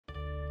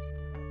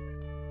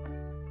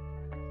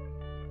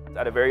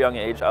At a very young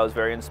age, I was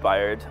very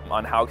inspired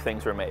on how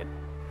things were made.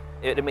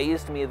 It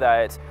amazed me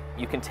that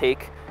you can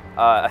take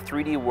a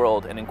 3D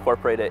world and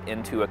incorporate it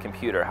into a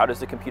computer. How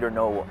does the computer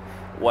know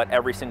what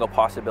every single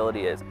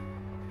possibility is?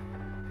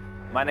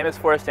 My name is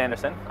Forrest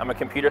Anderson. I'm a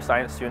computer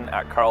science student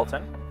at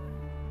Carleton.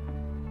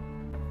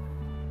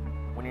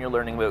 When you're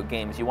learning about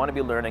games, you want to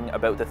be learning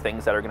about the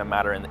things that are going to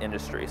matter in the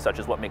industry, such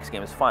as what makes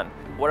games fun.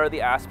 What are the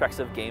aspects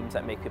of games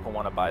that make people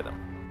want to buy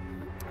them?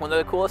 One of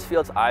the coolest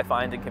fields I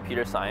find in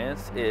computer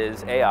science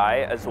is AI,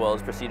 as well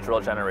as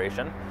procedural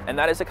generation. And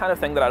that is the kind of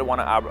thing that I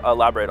want to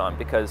elaborate on,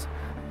 because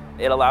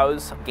it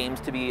allows games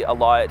to be a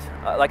lot,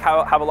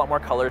 have a lot more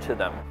color to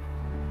them.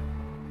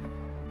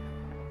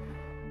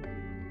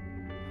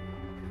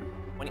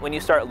 When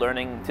you start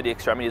learning to the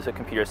extremities of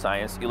computer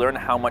science, you learn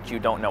how much you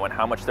don't know and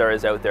how much there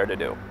is out there to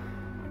do.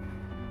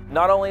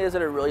 Not only is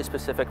it a really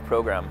specific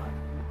program,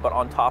 but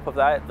on top of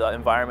that, the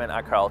environment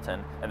at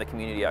Carleton and the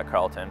community at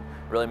Carleton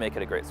really make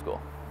it a great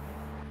school.